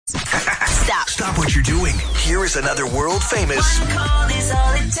Stop what you're doing. Here is another world-famous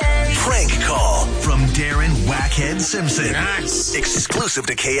prank call from Darren Wackhead Simpson. Nice. Exclusive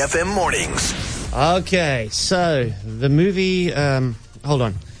to KFM Mornings. Okay, so the movie... hold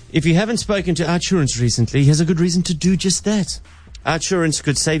on. If you haven't spoken to Outsurance recently, here's a good reason to do just that. Outsurance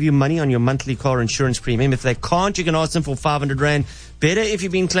could save you money on your monthly car insurance premium. If they can't, you can ask them for 500 Rand. Better if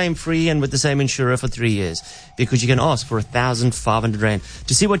you've been claim-free and with the same insurer for 3 years, because you can ask for 1,500 Rand.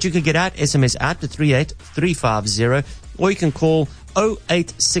 To see what you could get out, SMS out to 38350, or you can call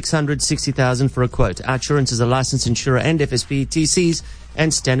 08600 60,000 for a quote. Outsurance is a licensed insurer and FSP, TCs,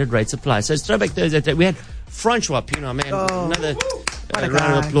 and standard rates apply. So it's Throwback Thursday. We had Francois Pienaar, man. Another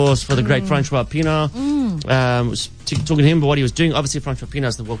round of applause for the great Francois Pienaar. Was talking to him about what he was doing. Obviously, Francois Pienaar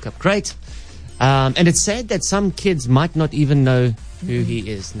is the World Cup great. And it's sad that some kids might not even know who he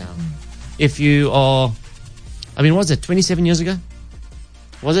is now. If you are, I mean, was it 27 years ago?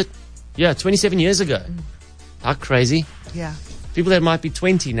 Was it? Yeah, 27 years ago. How crazy. Yeah. People that might be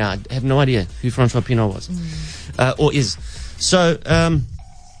 20 now have no idea who Francois Pienaar was, or is. So,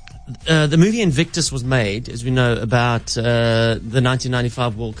 the movie Invictus was made, as we know, about the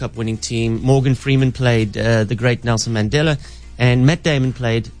 1995 World Cup winning team. Morgan Freeman played the great Nelson Mandela, and Matt Damon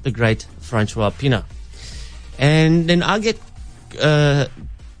played the great Francois Pienaar. And then I get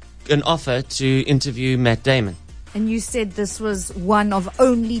an offer to interview Matt Damon. And you said this was one of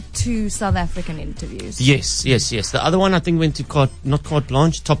only 2 South African interviews. Yes. The other one I think went to not Carte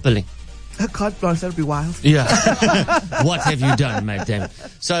Blanche, Top Billing. Carte Blanche, that would be wild. Yeah. What have you done, Matt Damon?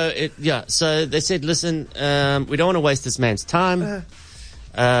 So they said, listen, we don't want to waste this man's time,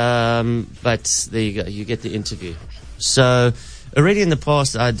 but there you go, you get the interview. So already in the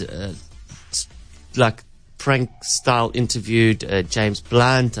past, I'd prank style interviewed James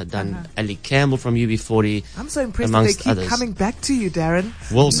Blunt. I'd done Ali Campbell from UB40. I'm so impressed that they keep others. coming back to you, Darren.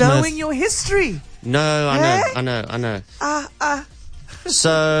 Will Smith. Knowing your history. No, I know.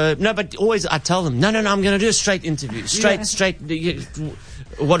 So, no, but always I tell them, no, I'm going to do a straight interview. Straight.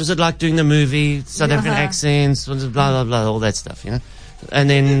 What is it like doing the movie? South African accents, blah, blah, blah, all that stuff, you know? And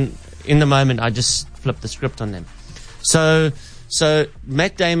then in the moment, I just flip the script on them. So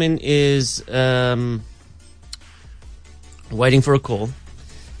Matt Damon is waiting for a call.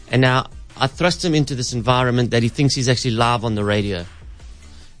 And now I thrust him into this environment that he thinks he's actually live on the radio.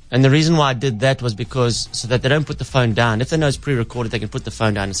 And the reason why I did that was because so that they don't put the phone down. If they know it's pre-recorded, they can put the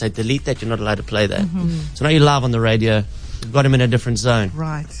phone down and say, delete that, you're not allowed to play that. So now you're live on the radio. You've got him in a different zone.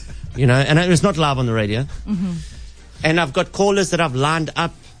 Right. You know, and it was not live on the radio. And I've got callers that I've lined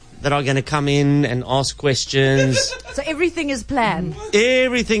up that are going to come in and ask questions. So everything is planned.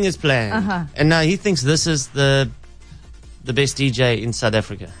 Everything is planned. And now he thinks this is the best DJ in South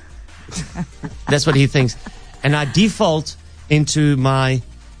Africa. That's what he thinks. And I default into my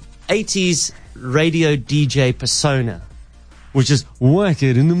 80s radio DJ persona, which is whack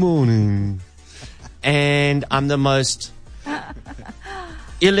it in the morning. And I'm the most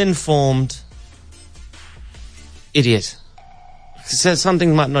ill-informed idiot. So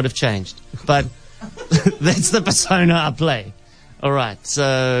something might not have changed, but that's the persona I play. All right,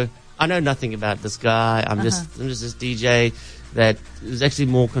 so I know nothing about this guy. I'm just this DJ that is actually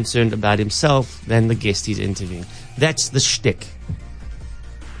more concerned about himself than the guest he's interviewing. That's the shtick.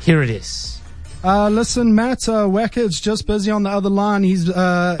 Here it is. Listen, Matt, Wacker's just busy on the other line. He's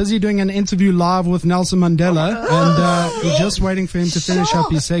busy doing an interview live with Nelson Mandela, and we're just waiting for him to finish up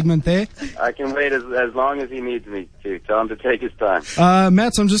his segment there. I can wait as long as he needs me to. Tell him to take his time.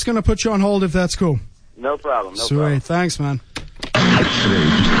 Matt, I'm just going to put you on hold if that's cool. No problem. Sweet, thanks, man.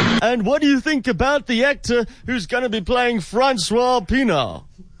 And what do you think about the actor who's going to be playing Francois Pienaar?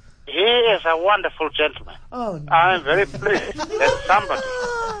 He is a wonderful gentleman. Oh, no. I'm very pleased that somebody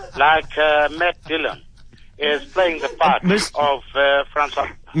like Matt Dillon is playing the part of Francois.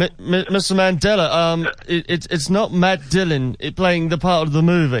 Mr. Mandela, it's not Matt Dillon playing the part of the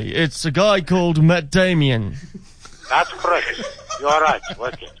movie. It's a guy called Matt Damien. That's correct. You are right.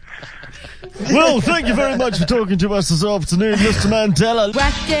 Work it. Well, thank you very much for talking to us this afternoon, Mr. Mandela.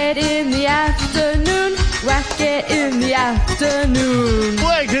 Whack it in the afternoon. Whack it in the afternoon.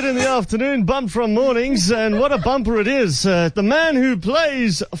 Whack it in the afternoon, bump from mornings, and what a bumper it is. The man who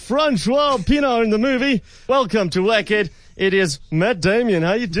plays Francois Pienaar in the movie. Welcome to Whack It. It is Matt Damien.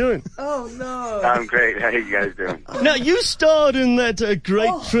 How you doing? Oh, no. I'm great. How you guys doing? Now, you starred in that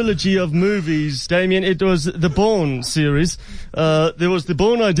great trilogy of movies, Damien. It was the Bourne series. There was the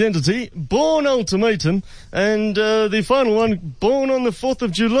Bourne Identity, Bourne Ultimatum, and the final one, Bourne on the 4th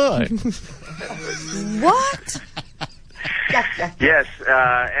of July. What? Yes,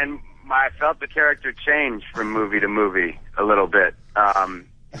 and I felt the character change from movie to movie a little bit.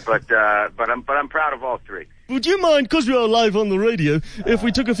 but I'm proud of all three. Would you mind, because we are live on the radio, if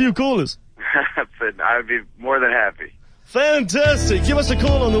we took a few callers? I would be more than happy. Fantastic. Give us a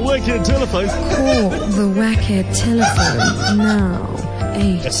call on the Wackhead telephone. Call the Wackhead telephone now.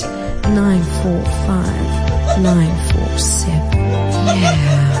 8945 947.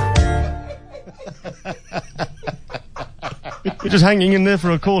 Yeah. You're just hanging in there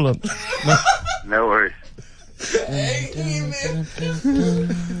for a caller. No worries.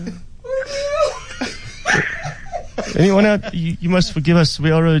 Anyone out? You must forgive us.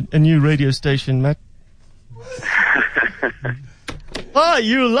 We are a new radio station, Matt. Hi,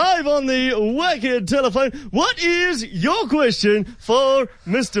 you're live on the Wackhead telephone. What is your question for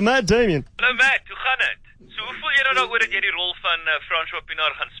Mr. Matt Damien? Hallo Matt, hoe gaan het? So hoe voel jy nou daaroor dat jy die rol van François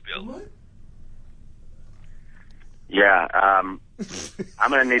Pienaar gaan speel? Yeah, I'm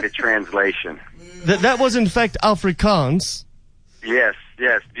going to need a translation. That was in fact Afrikaans. Yes,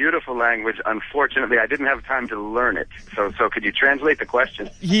 beautiful language. Unfortunately, I didn't have time to learn it. So could you translate the question?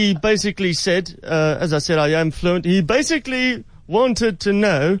 He basically said, as I said, I am fluent. He basically wanted to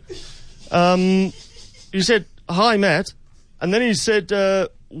know, he said, hi Matt, and then he said,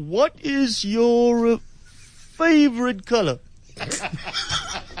 what is your favorite color?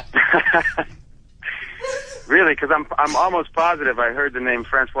 Really? Because I'm almost positive I heard the name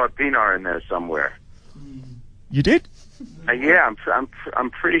François Pienaar in there somewhere. You did? Yeah, I'm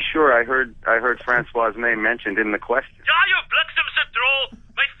pretty sure I heard François' name mentioned in the question. Ja, jou bliksemse drol.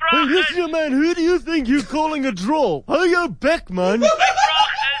 My vraag Hey, is... listen, man, who do you think you're calling a draw? Hold your back, man. My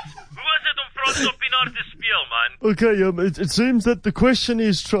vraag is, hoe is dit om François Pienaar te speel, man? Okay, it seems that the question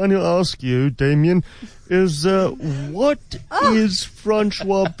he's trying to ask you, Damien, is, what is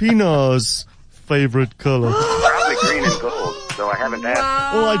François Pienaar's favorite color? Probably green and gold, though I haven't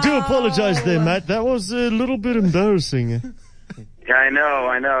asked. Oh, I do apologize there, Matt. That was a little bit embarrassing. Yeah, I know.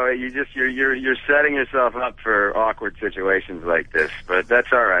 You're setting yourself up for awkward situations like this, but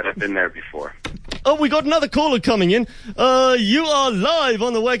that's all right. I've been there before. Oh, we got another caller coming in. You are live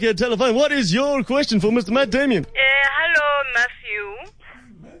on the Wackhead telephone. What is your question for Mr. Matt Damien? Hello, Matthew.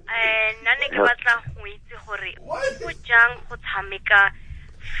 Nane ke batla go itse gore go jang go tshameka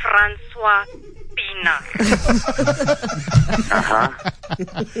François Pienaar.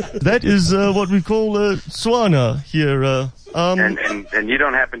 That is what we call Swana here. And you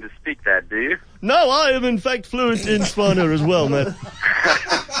don't happen to speak that, do you? No, I am in fact fluent in Swana as well, Matt.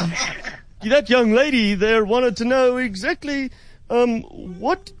 That young lady there wanted to know exactly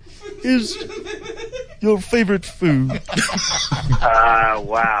what is your favorite food?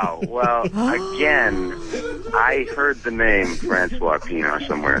 Wow. Well, again, I heard the name François Pienaar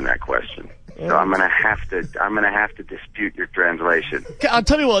somewhere in that question. So I'm gonna have to dispute your translation. Okay, I'll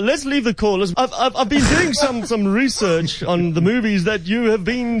tell you what, let's leave the callers. I've been doing some research on the movies that you have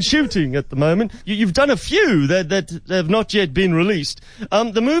been shooting at the moment. You've done a few that have not yet been released.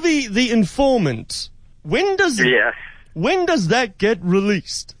 The movie The Informant. When does that get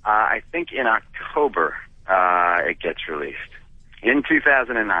released? I think in October it gets released. In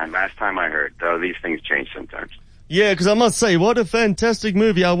 2009, last time I heard, though these things change sometimes. Yeah, because I must say, what a fantastic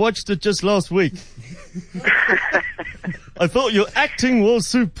movie. I watched it just last week. I thought your acting was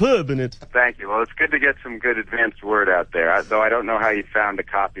superb in it. Thank you. Well, it's good to get some good advanced word out there, though I don't know how you found a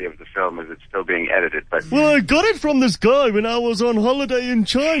copy of the film as it's still being edited. But well, I got it from this guy when I was on holiday in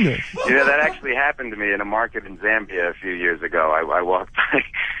China. You know, that actually happened to me in a market in Zambia a few years ago. I walked by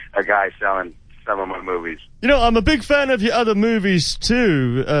a guy selling some of my movies. You know, I'm a big fan of your other movies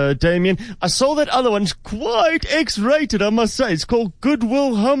too, Damien. I saw that other one's quite X-rated, I must say. It's called Good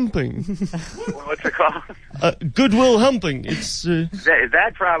Will Humping. What's it called? Good Will Humping. It's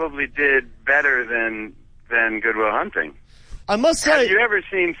that probably did better than Good Will Hunting. I must say... Have you ever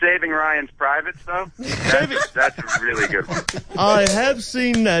seen Saving Ryan's Privates, though? That's a really good one. I have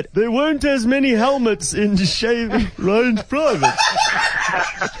seen that. There weren't as many helmets in Saving Ryan's Privates.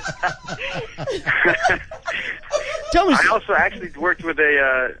 Tell me. I also actually worked with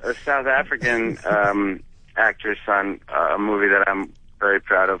a South African actress on a movie that I'm very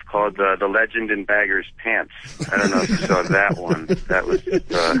proud of called The Legend in Bagger's Pants. I don't know if you saw that one. That was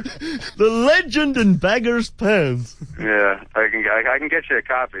The Legend in Bagger's Pants. Yeah, I can get you a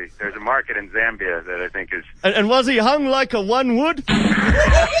copy. There's a market in Zambia that I think is. And was he hung like a one wood?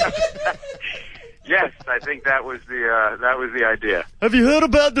 Yes, I think that was the idea. Have you heard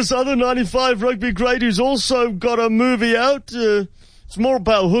about this other 95 rugby great who's also got a movie out? It's more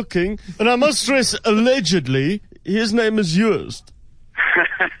about hooking, and I must stress, allegedly, his name is Joost.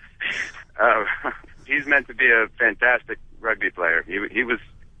 He's meant to be a fantastic rugby player. He was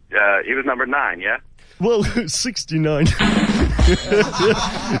number 9, yeah? Well, 69.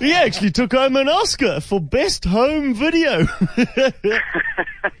 He actually took home an Oscar for Best Home Video.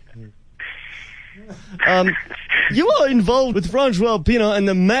 You are involved with Francois Pienaar and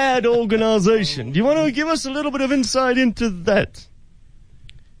the MAD organization. Do you want to give us a little bit of insight into that?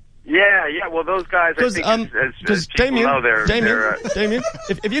 Yeah. Well, those guys, I think, as people know, Damien,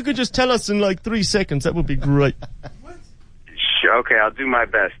 if you could just tell us in like 3 seconds, that would be great. Sure, okay, I'll do my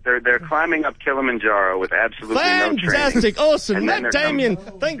best. They're climbing up Kilimanjaro with absolutely no training. Fantastic, awesome. Matt Damien,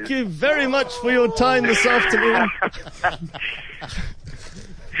 thank you very much for your time this afternoon.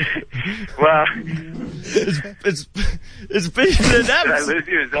 Well, it's been an Did I lose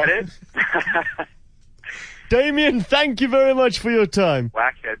you? Is that it? Damien, thank you very much for your time.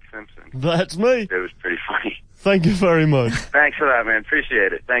 Wackhead Simpson. That's me. It was pretty funny. Thank you very much. Thanks for that, man.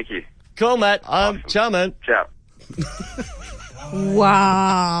 Appreciate it. Thank you. Cool, Matt. Ciao, man. Ciao.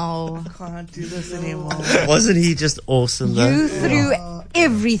 Wow. I can't do this anymore. Wasn't he just awesome, though? You threw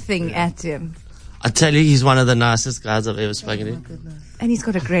everything at him. I tell you, he's one of the nicest guys I've ever spoken to. And he's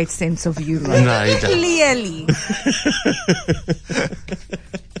got a great sense of humor. No, he doesn't. Clearly.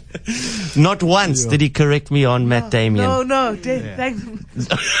 Not once did he correct me on Matt Damien. No, thanks.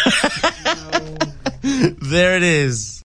 There it is.